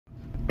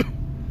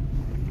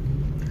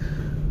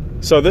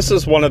So this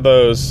is one of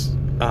those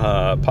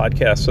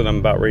podcasts that I'm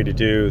about ready to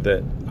do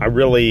that I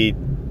really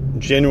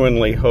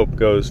genuinely hope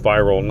goes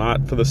viral,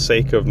 not for the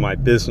sake of my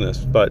business,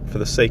 but for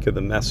the sake of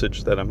the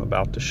message that I'm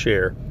about to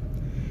share.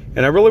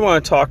 And I really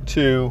want to talk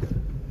to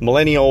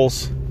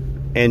millennials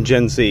and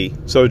Gen Z.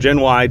 So Gen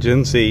Y,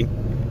 Gen Z.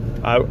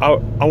 I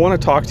want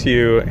to talk to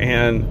you,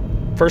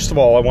 and first of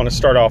all, I want to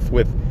start off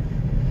with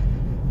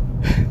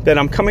that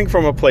I'm coming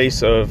from a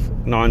place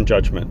of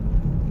non-judgment.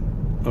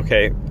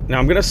 Okay, now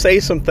I'm going to say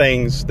some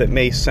things that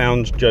may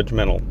sound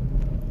judgmental,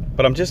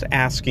 but I'm just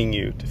asking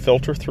you to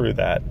filter through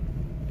that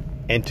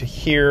and to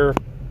hear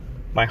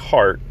my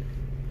heart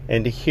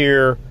and to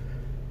hear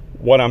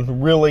what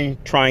I'm really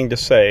trying to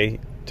say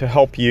to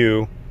help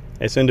you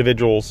as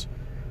individuals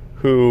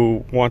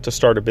who want to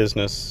start a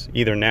business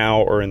either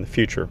now or in the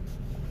future.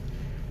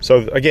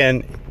 So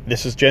again,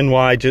 this is Gen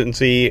Y, Gen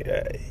Z.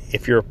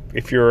 If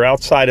you're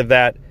outside of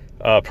that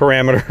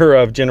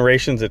parameter of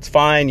generations, it's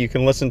fine. You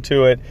can listen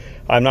to it.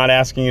 I'm not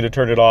asking you to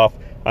turn it off.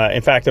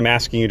 In fact, I'm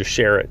asking you to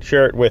share it.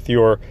 Share it with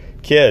your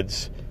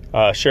kids.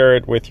 Share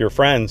it with your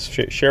friends.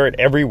 Share it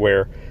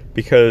everywhere,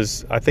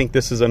 because I think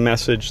this is a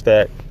message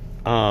that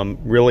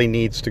really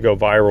needs to go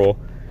viral.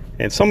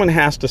 And someone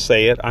has to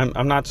say it.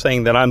 I'm not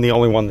saying that I'm the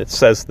only one that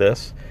says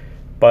this,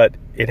 but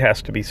it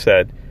has to be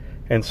said.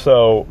 And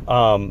so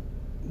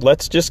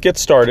let's just get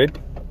started.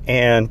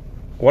 And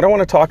what I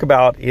want to talk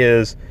about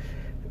is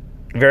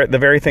the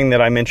very thing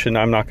that I mentioned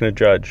I'm not going to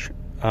judge,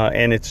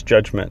 and it's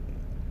judgment.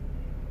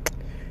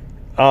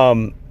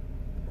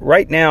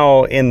 Right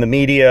now in the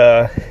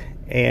media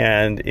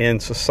and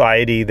in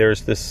society,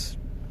 there's this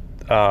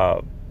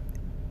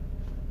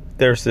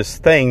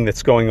thing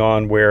that's going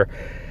on where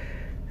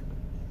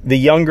the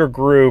younger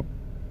group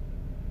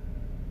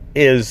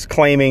is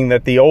claiming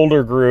that the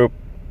older group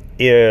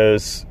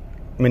is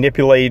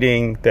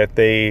manipulating, that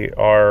they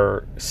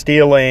are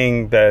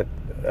stealing, that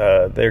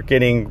they're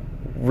getting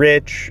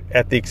rich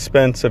at the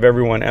expense of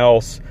everyone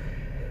else.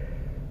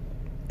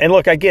 And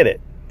look, I get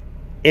it.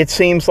 It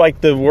seems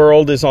like the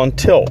world is on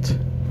tilt,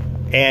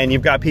 and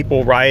you've got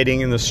people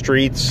rioting in the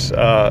streets,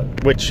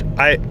 which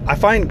I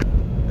find,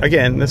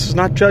 again, this is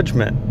not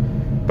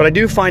judgment, but I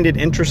do find it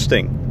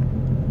interesting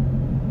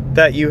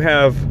that you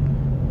have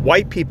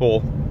white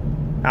people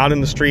out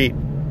in the street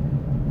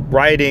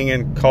rioting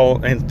and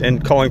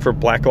calling for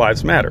Black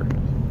Lives Matter.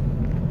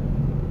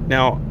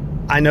 Now,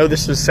 I know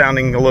this is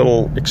sounding a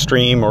little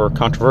extreme or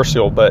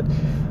controversial, but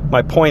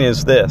my point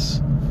is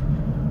this.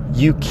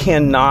 You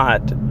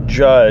cannot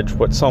judge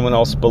what someone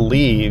else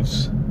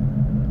believes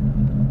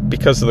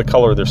because of the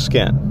color of their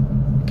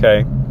skin,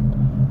 okay?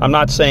 I'm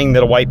not saying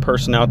that a white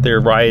person out there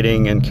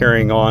rioting and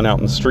carrying on out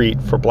in the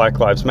street for Black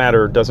Lives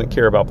Matter doesn't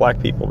care about black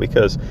people,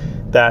 because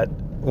that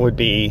would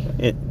be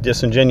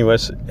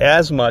disingenuous,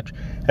 as much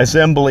as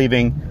them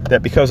believing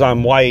that because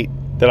I'm white,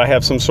 that I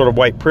have some sort of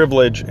white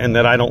privilege and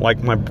that I don't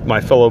like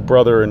my fellow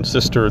brother and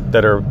sister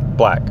that are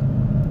black,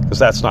 because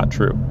that's not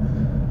true.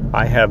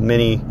 I have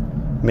many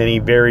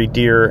very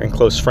dear and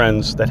close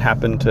friends that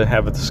happen to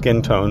have the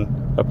skin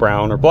tone of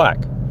brown or black,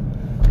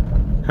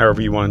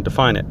 however you want to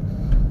define it.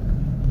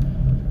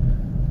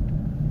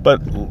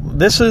 But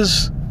this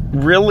is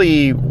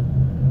really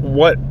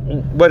what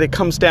it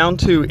comes down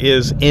to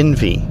is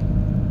envy.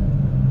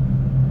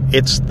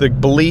 It's the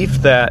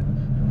belief that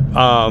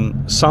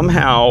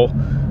somehow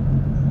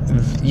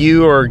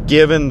you are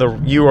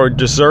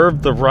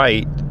deserved the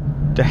right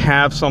to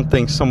have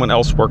something someone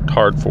else worked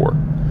hard for.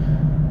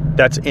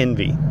 That's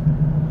envy.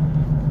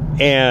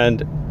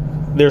 And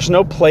there's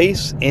no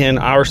place in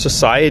our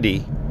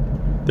society,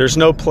 there's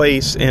no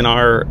place in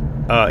our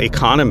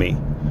economy,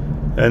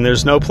 and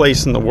there's no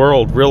place in the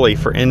world really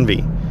for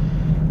envy.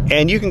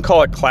 And you can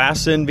call it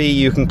class envy,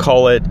 you can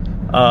call it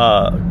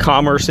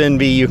commerce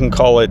envy, you can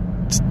call it,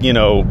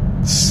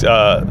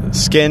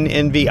 skin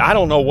envy. I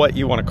don't know what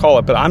you want to call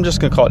it, but I'm just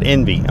going to call it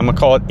envy. I'm going to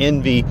call it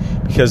envy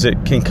because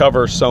it can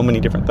cover so many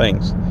different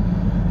things.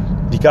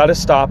 You got to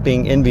stop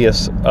being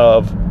envious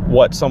of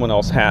what someone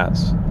else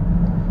has.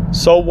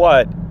 So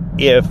what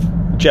if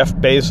Jeff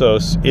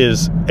Bezos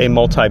is a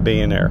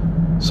multi-billionaire?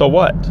 So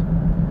what?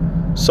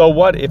 So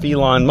what if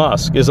Elon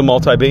Musk is a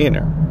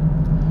multi-billionaire?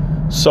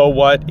 So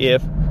what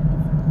if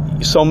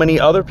so many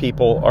other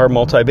people are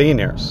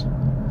multi-billionaires?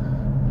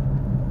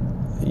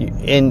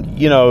 And,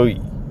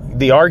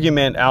 the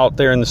argument out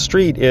there in the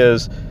street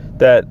is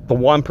that the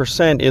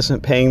 1%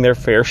 isn't paying their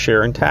fair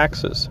share in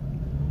taxes.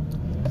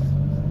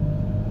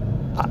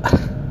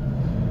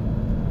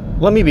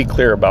 Let me be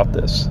clear about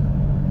this.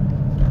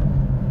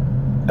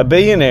 A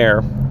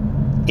billionaire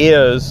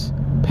is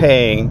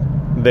paying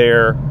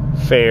their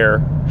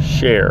fair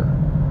share.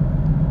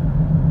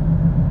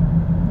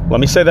 Let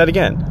me say that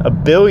again. A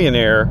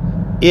billionaire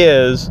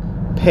is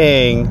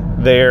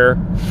paying their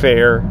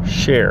fair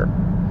share.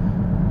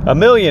 A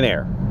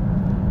millionaire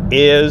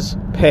is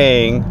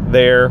paying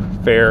their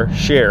fair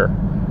share.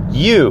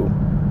 You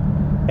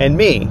and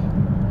me,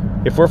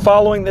 if we're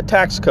following the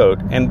tax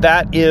code, and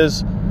that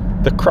is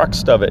the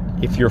crux of it,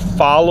 if you're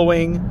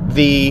following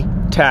the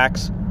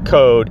tax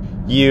code,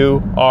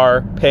 you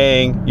are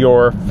paying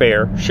your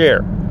fair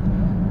share.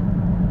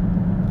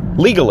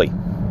 Legally.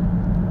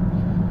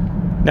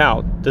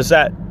 Now, does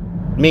that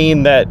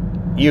mean that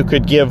you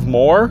could give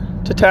more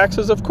to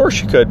taxes? Of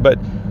course you could, but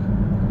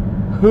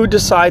who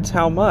decides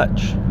how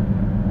much?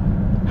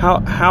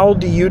 How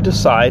do you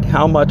decide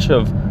how much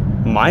of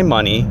my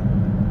money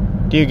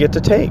do you get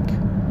to take?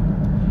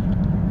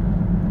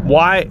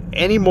 Why,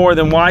 any more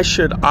than why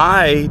should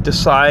I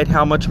decide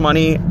how much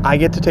money I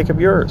get to take of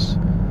yours?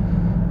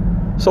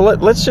 So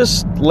let's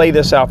just lay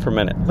this out for a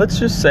minute. Let's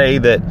just say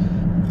that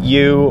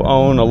you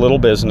own a little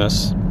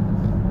business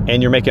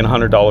and you're making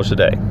 $100 a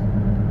day.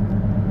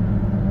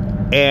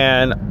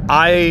 And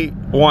I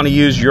want to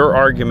use your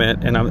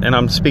argument, and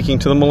I'm speaking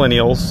to the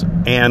millennials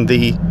and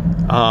the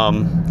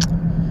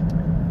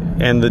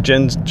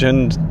Gen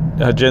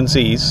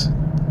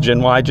Zs,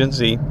 Gen Y, Gen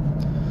Z.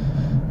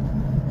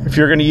 If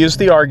you're going to use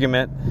the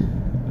argument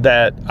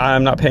that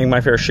I'm not paying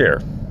my fair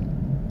share,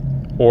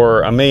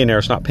 or a millionaire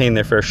is not paying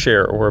their fair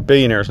share, or a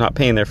billionaire is not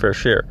paying their fair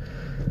share,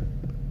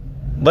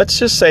 let's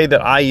just say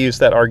that I use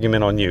that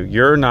argument on you.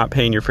 You're not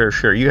paying your fair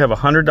share. You have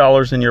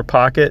 $100 in your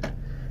pocket,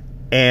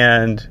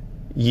 and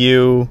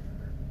you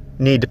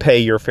need to pay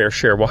your fair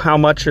share. Well, how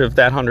much of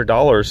that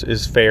 $100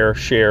 is fair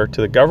share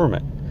to the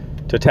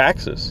government, to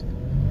taxes?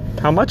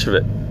 How much of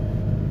it?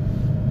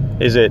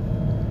 Is it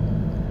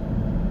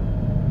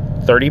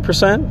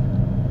 30%?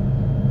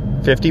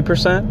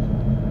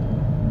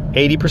 50%?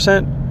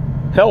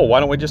 80%? Hell,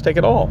 why don't we just take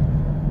it all?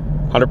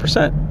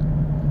 100%?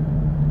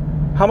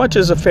 How much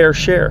is a fair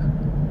share?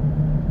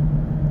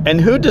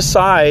 And who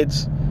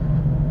decides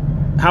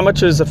how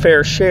much is a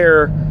fair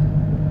share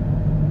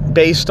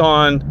based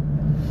on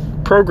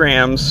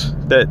programs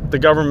that the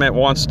government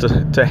wants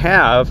to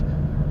have?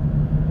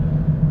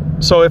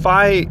 So if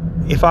I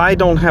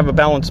don't have a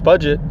balanced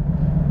budget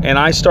and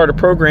I start a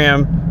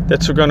program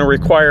that's going to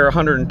require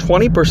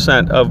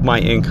 120% of my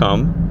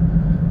income,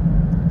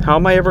 how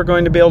am I ever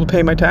going to be able to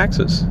pay my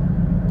taxes?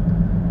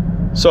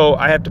 So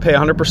I have to pay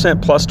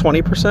 100% plus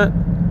 20%?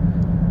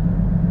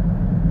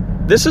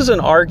 This is an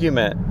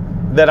argument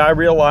that I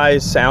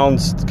realize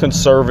sounds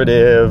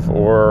conservative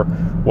or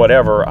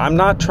whatever. I'm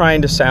not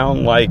trying to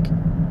sound like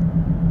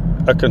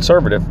a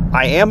conservative.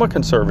 I am a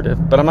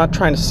conservative, but I'm not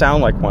trying to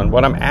sound like one.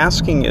 What I'm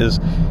asking is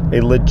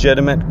a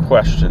legitimate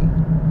question,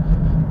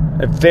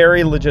 a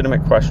very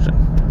legitimate question.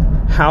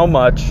 How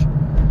much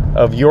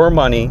of your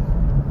money,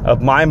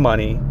 of my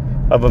money,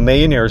 of a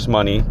millionaire's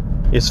money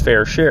is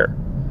fair share?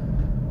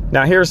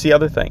 Now, here's the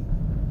other thing.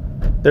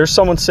 There's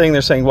someone sitting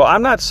there saying, well,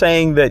 I'm not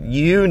saying that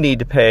you need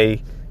to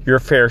pay your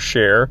fair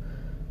share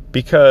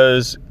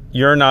because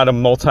you're not a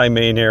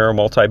multimillionaire or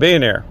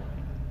multi-billionaire.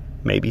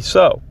 Maybe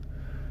so.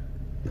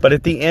 But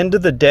at the end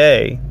of the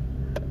day,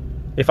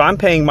 if I'm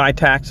paying my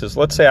taxes,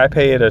 let's say I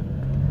pay at a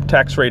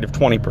tax rate of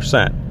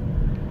 20%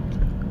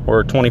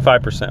 or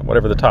 25%,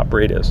 whatever the top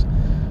rate is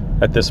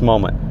at this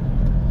moment.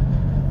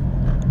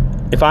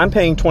 If I'm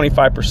paying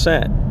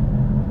 25%,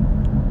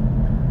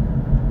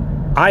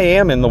 I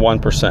am in the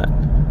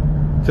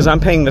 1% because I'm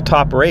paying the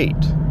top rate.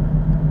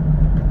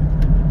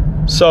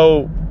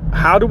 So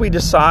how do we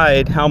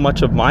decide how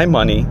much of my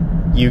money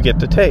you get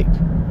to take?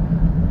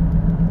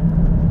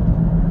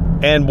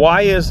 And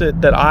why is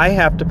it that I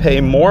have to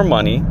pay more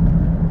money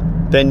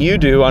than you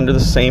do under the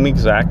same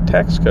exact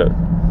tax code?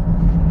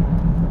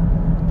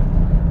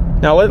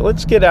 Now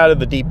let's get out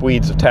of the deep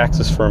weeds of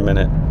taxes for a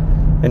minute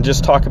and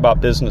just talk about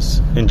business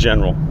in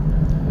general.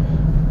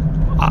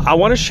 I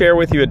want to share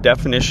with you a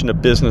definition of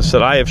business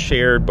that I have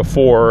shared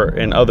before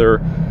in other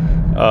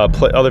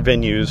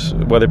venues,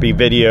 whether it be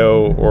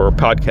video or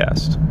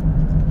podcast.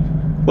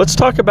 Let's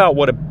talk about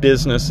what a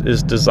business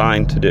is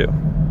designed to do.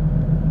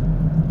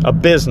 A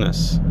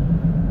business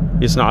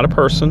is not a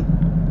person,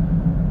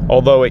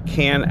 although it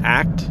can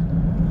act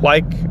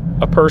like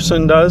a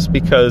person does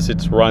because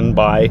it's run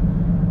by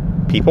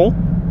people.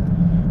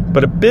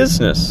 But a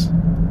business,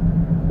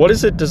 what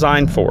is it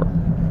designed for?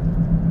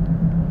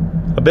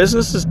 A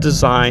business is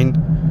designed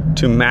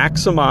to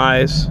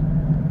maximize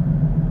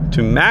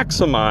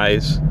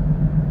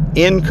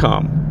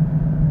income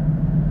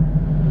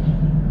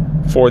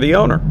for the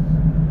owner.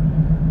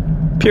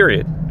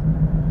 Period.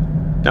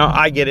 Now,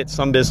 I get it.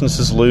 Some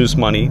businesses lose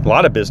money. A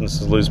lot of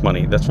businesses lose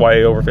money. That's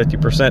why over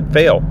 50%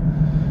 fail.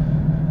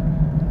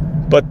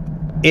 But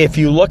if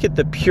you look at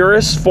the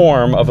purest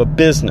form of a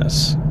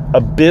business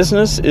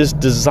is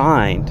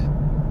designed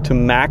to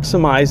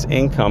maximize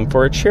income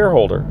for its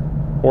shareholder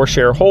or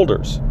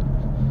shareholders.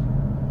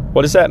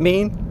 What does that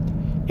mean?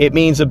 It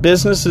means a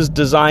business is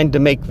designed to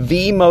make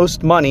the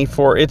most money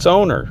for its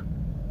owner.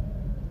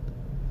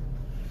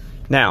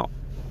 Now,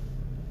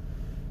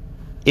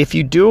 if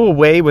you do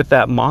away with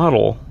that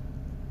model,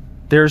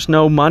 there's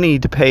no money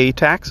to pay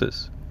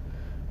taxes.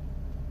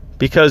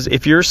 Because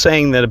if you're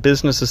saying that a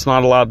business is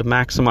not allowed to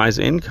maximize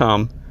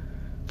income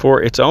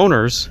for its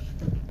owners,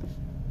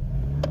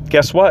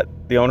 guess what?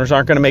 The owners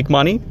aren't going to make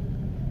money.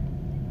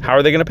 How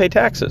are they going to pay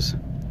taxes?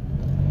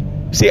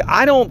 See,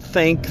 I don't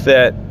think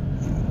that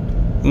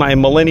my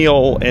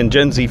millennial and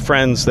Gen Z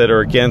friends that are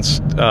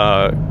against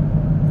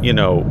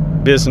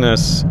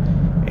business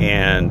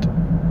and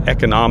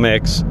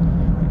economics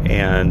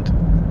and,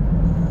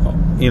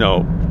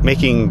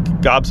 making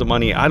gobs of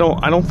money. I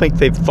don't think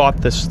they've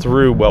thought this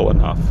through well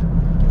enough.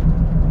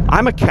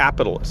 I'm a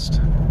capitalist.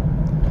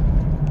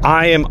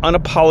 I am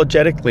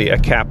unapologetically a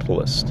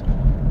capitalist.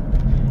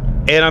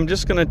 And I'm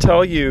just going to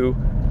tell you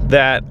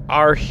that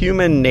our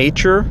human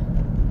nature,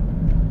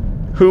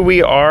 who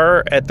we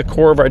are at the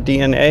core of our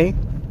DNA,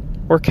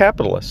 we're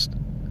capitalists.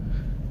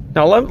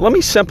 Now, let me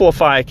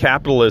simplify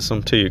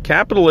capitalism to you.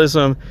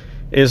 Capitalism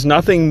is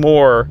nothing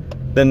more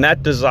than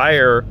that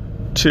desire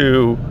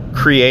to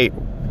create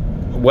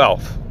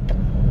wealth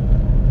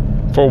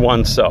for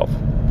oneself.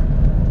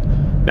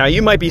 Now,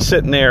 you might be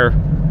sitting there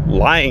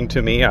lying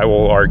to me, I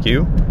will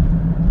argue,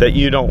 that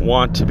you don't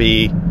want to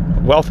be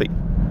wealthy.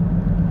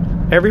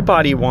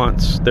 Everybody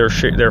wants their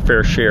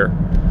fair share.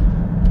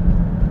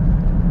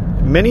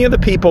 Many of the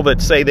people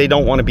that say they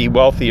don't want to be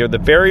wealthy are the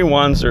very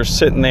ones that are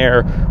sitting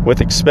there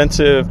with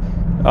expensive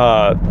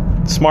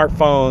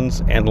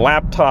smartphones and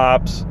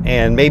laptops,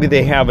 and maybe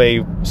they have a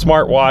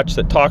smartwatch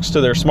that talks to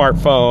their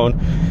smartphone,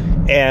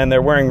 and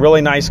they're wearing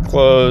really nice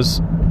clothes.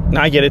 And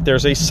I get it,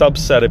 there's a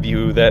subset of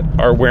you that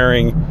are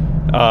wearing,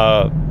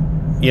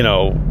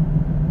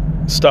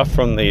 stuff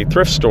from the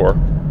thrift store.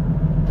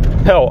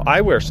 Hell,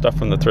 I wear stuff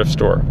from the thrift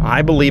store.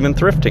 I believe in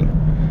thrifting.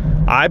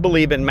 I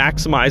believe in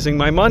maximizing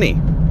my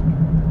money.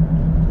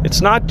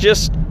 It's not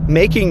just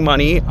making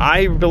money.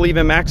 I believe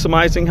in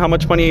maximizing how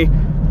much money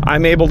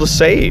I'm able to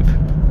save.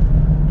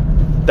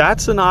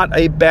 That's not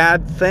a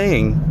bad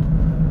thing.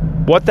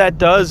 What that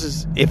does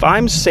is, if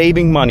I'm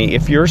saving money,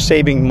 if you're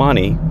saving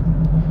money,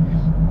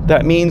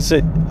 that means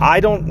that I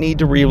don't need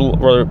to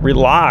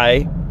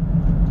rely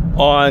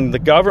on the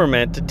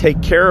government to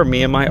take care of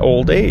me in my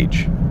old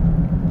age.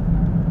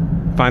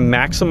 If I'm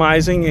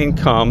maximizing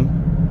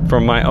income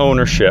from my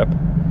ownership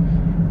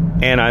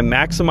and I'm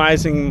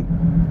maximizing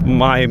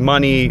my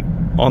money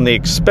on the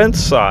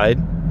expense side,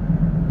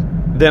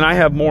 then I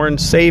have more in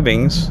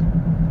savings,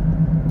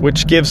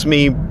 which gives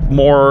me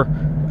more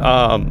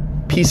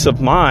peace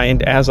of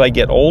mind as I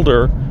get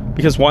older,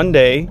 because one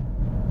day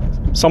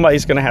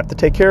somebody's going to have to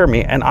take care of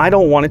me, and I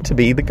don't want it to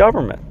be the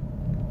government.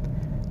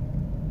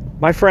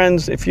 My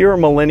friends, if you're a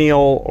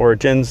millennial or a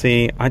Gen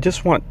Z, I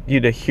just want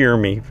you to hear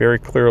me very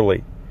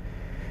clearly.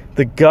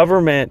 The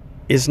government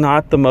is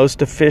not the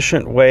most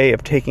efficient way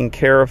of taking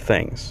care of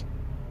things.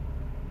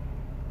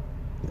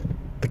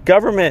 The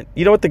government,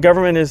 you know what the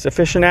government is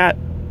efficient at?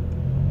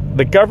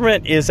 The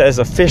government is as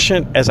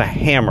efficient as a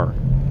hammer.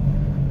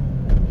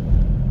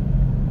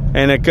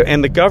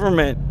 And the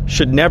government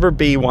should never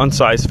be one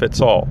size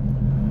fits all.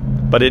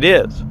 But it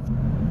is.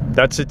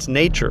 That's its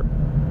nature.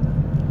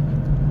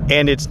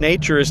 And its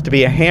nature is to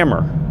be a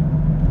hammer.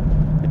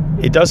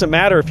 It doesn't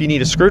matter if you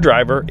need a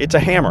screwdriver, it's a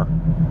hammer.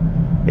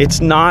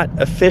 It's not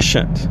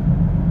efficient.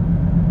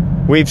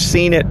 We've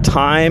seen it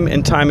time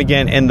and time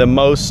again, and the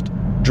most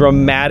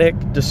dramatic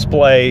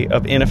display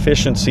of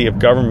inefficiency of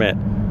government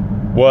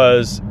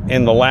was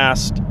in the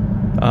last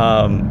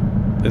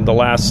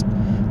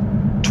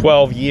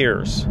 12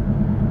 years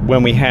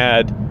when we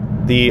had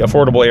the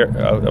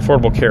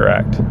Affordable Care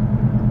Act.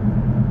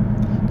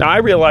 Now, I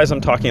realize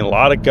I'm talking a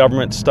lot of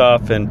government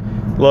stuff, and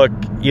look,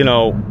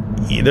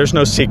 there's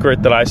no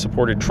secret that I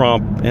supported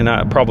Trump, and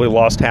I probably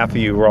lost half of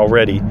you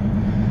already.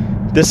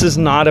 This is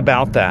not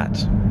about that.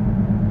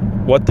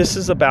 What this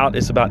is about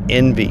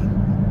envy.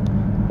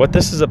 What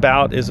this is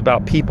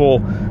about people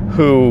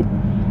who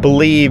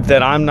believe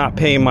that I'm not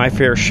paying my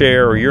fair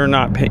share, or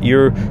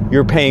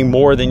you're paying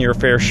more than your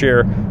fair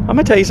share. I'm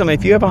gonna tell you something.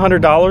 If you have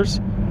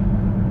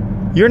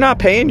 $100, you're not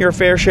paying your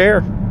fair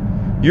share.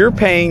 You're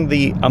paying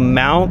the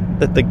amount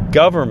that the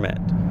government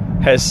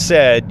has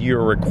said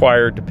you're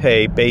required to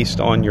pay based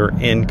on your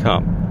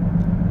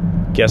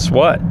income. Guess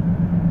what?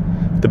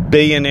 The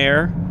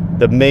billionaire,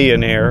 the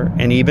millionaire,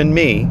 and even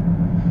me,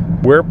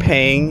 we're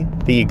paying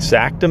the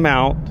exact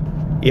amount.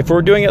 If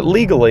we're doing it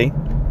legally,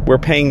 we're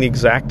paying the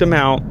exact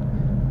amount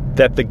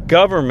that the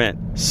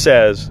government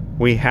says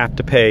we have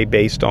to pay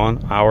based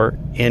on our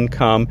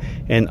income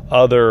and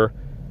other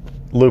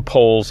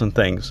loopholes and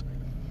things.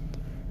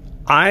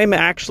 I'm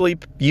actually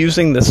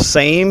using the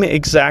same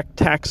exact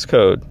tax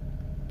code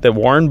that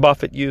Warren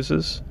Buffett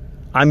uses.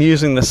 I'm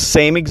using the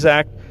same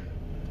exact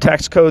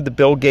tax code that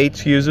Bill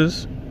Gates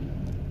uses,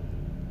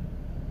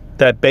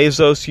 that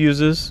Bezos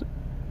uses,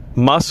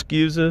 Musk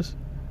uses,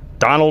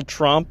 Donald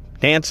Trump,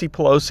 Nancy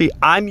Pelosi.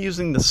 I'm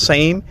using the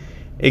same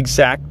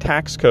exact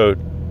tax code.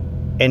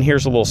 And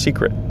here's a little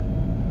secret.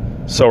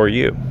 So are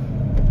you.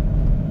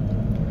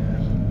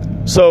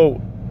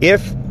 So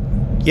if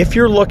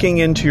you're looking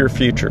into your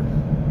future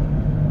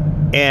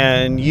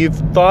and you've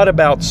thought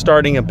about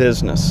starting a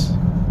business,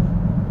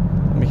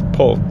 let me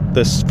pull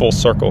this full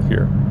circle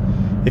here.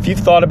 If you've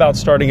thought about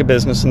starting a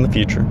business in the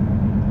future,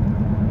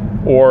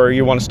 or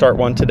you want to start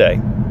one today,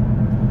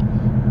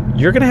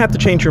 you're going to have to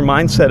change your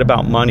mindset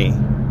about money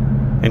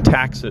and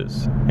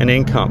taxes and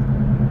income.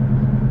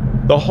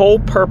 The whole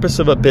purpose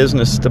of a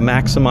business is to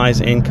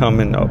maximize income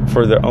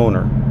for the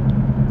owner.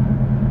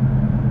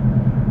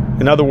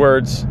 In other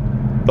words,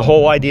 the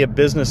whole idea of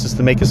business is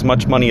to make as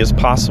much money as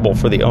possible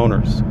for the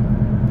owners.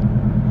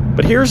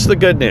 But here's the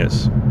good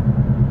news.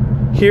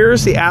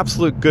 Here's the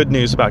absolute good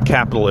news about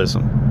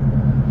capitalism.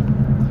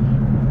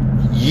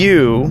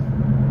 You,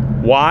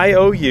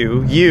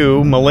 Y-O-U,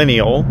 you,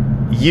 millennial,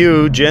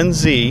 you, Gen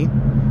Z,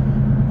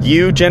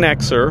 you, Gen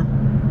Xer,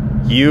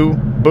 you,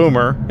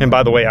 boomer. And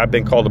by the way, I've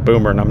been called a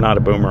boomer, and I'm not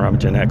a boomer. I'm a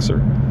Gen Xer.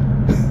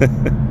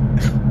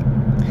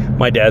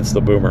 My dad's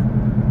the boomer.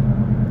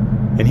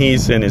 And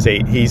he's in his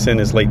late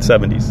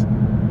 70s.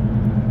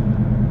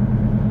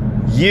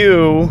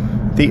 You,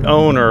 the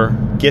owner,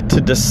 get to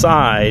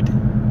decide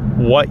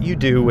what you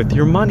do with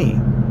your money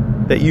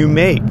that you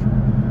make.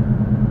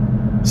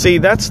 See,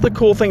 that's the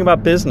cool thing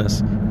about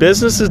business.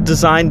 Business is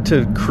designed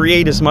to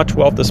create as much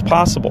wealth as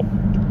possible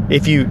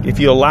if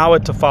you allow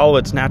it to follow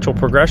its natural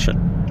progression.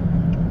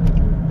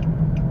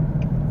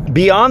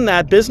 Beyond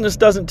that, business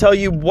doesn't tell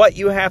you what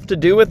you have to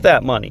do with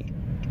that money.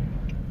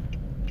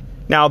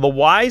 Now, the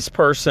wise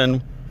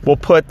person will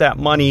put some of that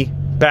money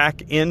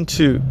back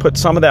into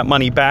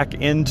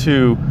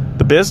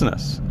the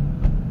business.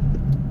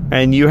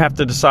 And you have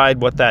to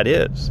decide what that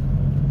is.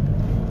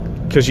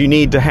 Because you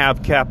need to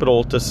have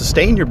capital to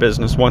sustain your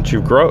business. Once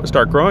you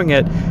start growing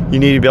it, you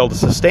need to be able to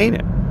sustain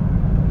it.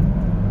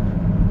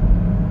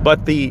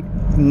 But the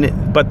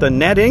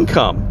net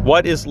income,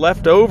 what is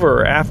left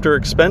over after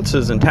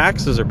expenses and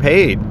taxes are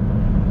paid,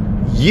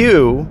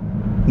 you,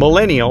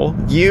 millennial,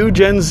 you,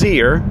 Gen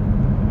Zer,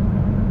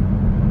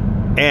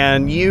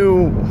 and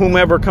you,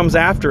 whomever comes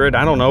after it,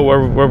 I don't know, where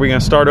we're going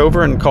to start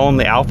over and call them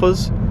the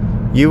alphas?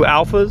 You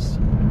alphas?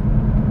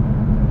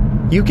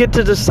 You get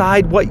to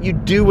decide what you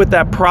do with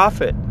that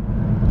profit.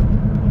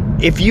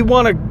 If you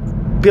want to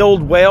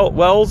build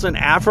wells in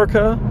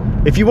Africa,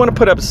 if you want to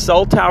put up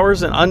cell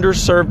towers in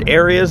underserved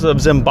areas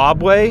of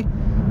Zimbabwe,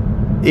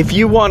 if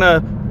you want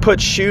to put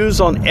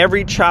shoes on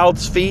every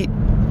child's feet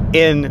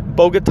in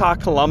Bogota,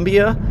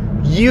 Colombia,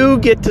 you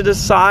get to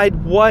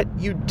decide what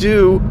you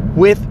do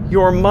with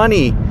your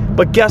money.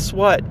 But guess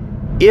what?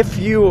 If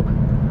you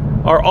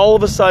are all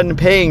of a sudden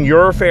paying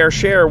your fair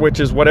share, which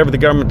is whatever the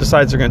government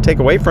decides they're going to take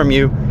away from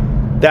you,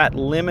 that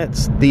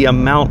limits the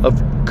amount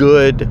of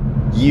good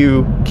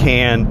you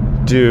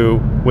can do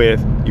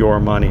with your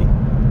money.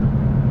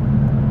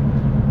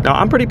 Now,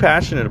 I'm pretty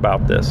passionate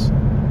about this.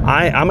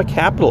 I'm a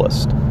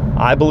capitalist.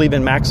 I believe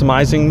in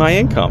maximizing my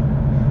income.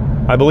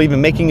 I believe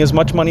in making as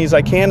much money as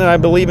I can, and I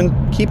believe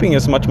in keeping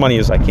as much money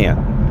as I can.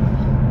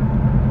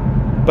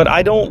 But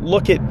I don't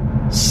look at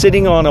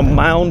sitting on a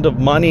mound of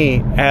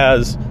money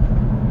as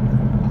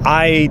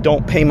I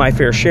don't pay my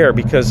fair share,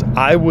 because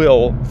I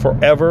will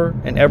forever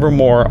and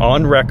evermore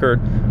on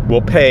record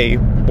will pay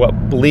what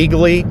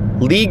legally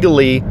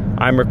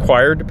I'm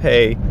required to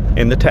pay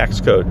in the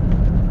tax code.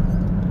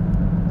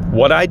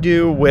 What I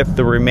do with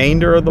the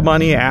remainder of the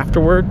money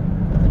afterward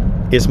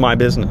is my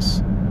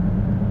business.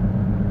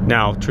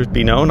 Now, truth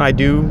be known, I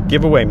do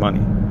give away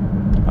money.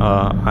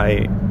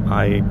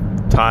 I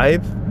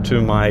tithe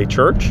to my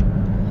church,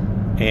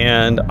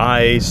 and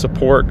I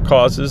support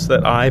causes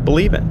that I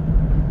believe in.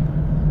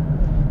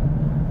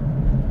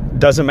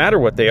 Doesn't matter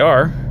what they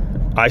are,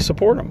 I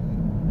support them.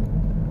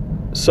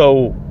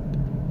 So,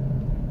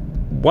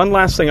 one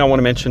last thing I want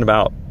to mention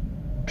about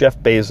Jeff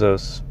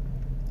Bezos,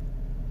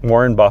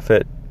 Warren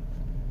Buffett,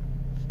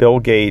 Bill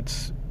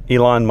Gates,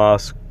 Elon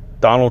Musk,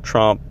 Donald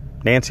Trump,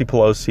 Nancy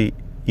Pelosi.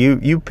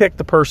 You pick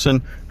the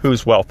person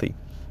who's wealthy.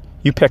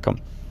 You pick them.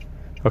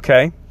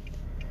 Okay?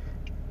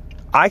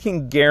 I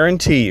can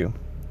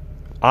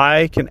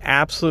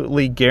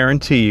absolutely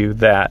guarantee you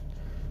that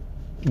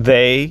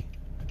they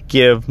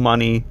give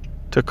money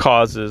to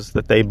causes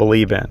that they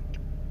believe in,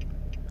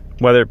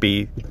 whether it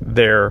be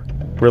their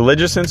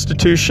religious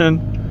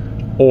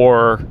institution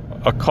or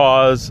a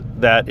cause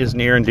that is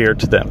near and dear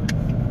to them.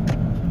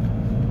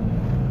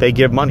 They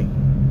give money.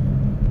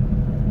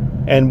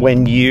 And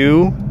when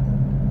you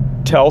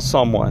tell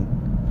someone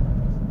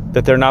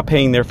that they're not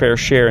paying their fair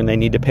share and they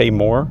need to pay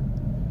more,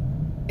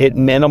 it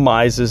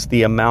minimizes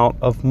the amount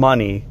of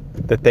money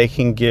that they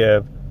can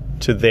give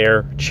to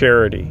their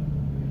charity,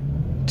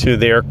 to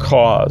their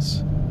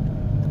cause.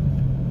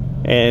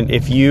 And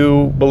if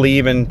you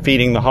believe in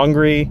feeding the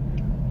hungry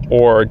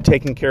or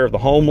taking care of the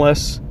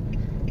homeless,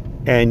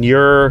 and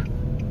you're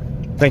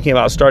thinking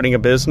about starting a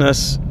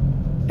business,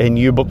 and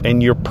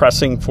you're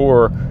pressing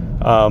for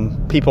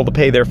people to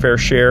pay their fair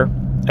share,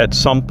 at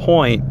some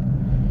point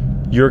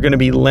you're going to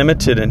be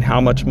limited in how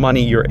much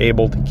money you're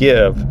able to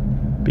give,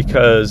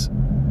 because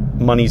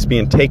money's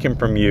being taken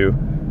from you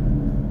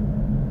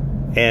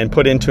and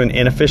put into an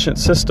inefficient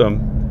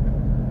system.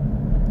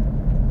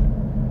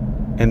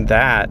 And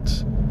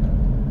that's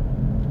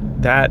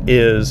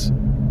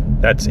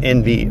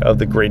envy of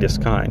the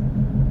greatest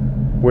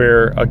kind,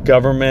 where a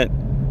government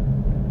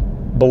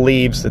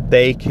believes that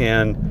they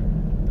can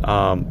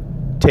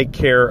take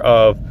care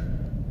of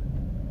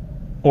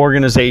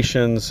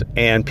organizations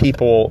and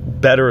people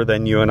better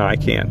than you and I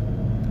can.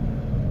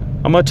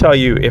 I'm going to tell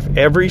you, if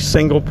every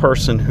single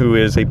person who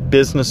is a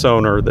business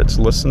owner that's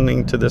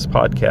listening to this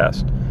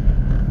podcast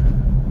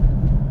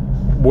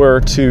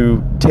were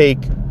to take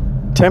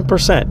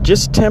 10%,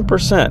 just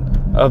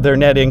 10% of their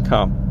net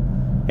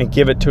income and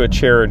give it to a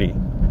charity,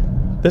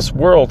 this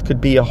world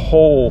could be a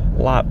whole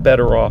lot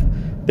better off.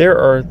 There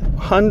are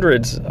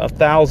hundreds of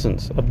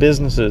thousands of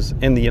businesses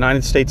in the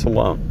United States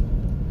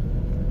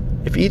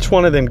alone. If each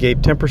one of them gave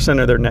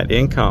 10% of their net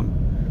income,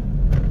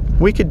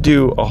 we could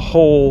do a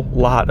whole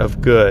lot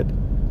of good.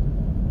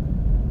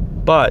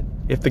 But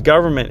if the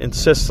government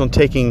insists on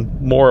taking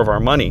more of our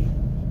money,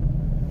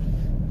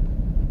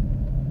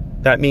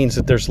 that means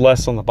that there's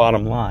less on the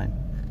bottom line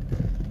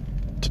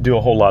to do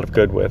a whole lot of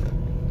good with.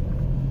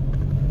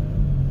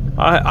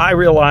 I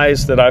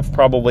realize that I've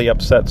probably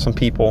upset some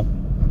people,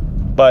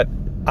 but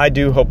I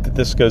do hope that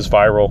this goes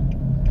viral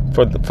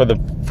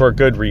for a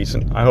good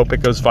reason. I hope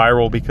it goes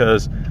viral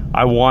because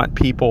I want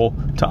people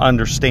to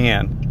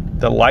understand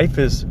that life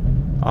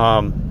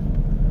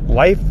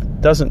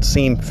doesn't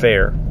seem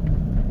fair.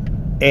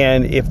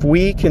 And if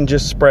we can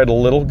just spread a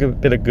little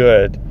bit of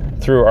good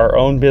through our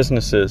own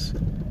businesses,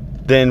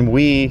 then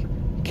we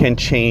can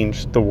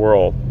change the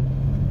world.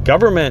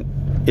 Government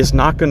is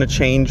not going to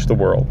change the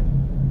world.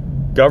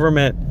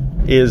 Government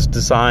is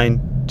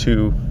designed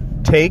to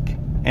take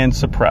and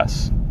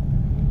suppress.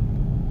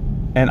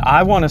 And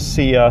I want to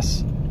see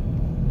us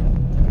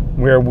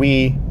where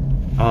we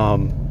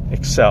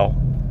excel.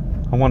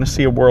 I want to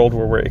see a world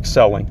where we're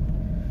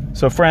excelling.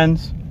 So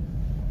friends,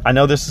 I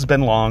know this has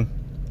been long,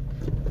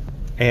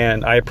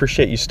 and I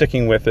appreciate you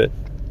sticking with it.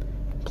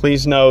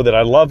 Please know that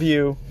I love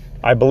you.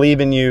 I believe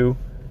in you.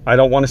 I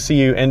don't want to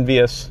see you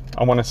envious.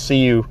 I want to see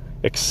you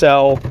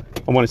excel.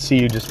 I want to see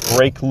you just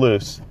break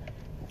loose.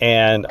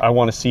 And I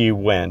want to see you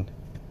win.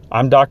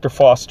 I'm Dr.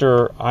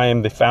 Foster. I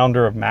am the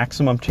founder of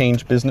Maximum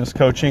Change Business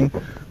Coaching,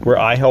 where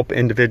I help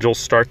individuals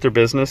start their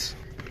business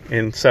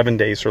in 7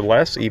 days or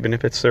less, even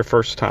if it's their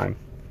first time.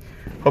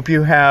 Hope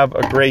you have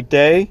a great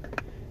day.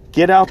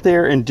 Get out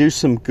there and do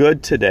some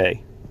good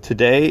today.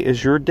 Today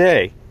is your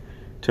day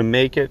to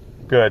make it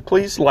good.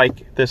 Please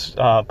like this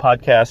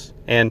podcast.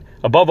 And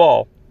above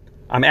all,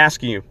 I'm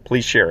asking you,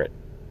 please share it.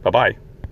 Bye-bye.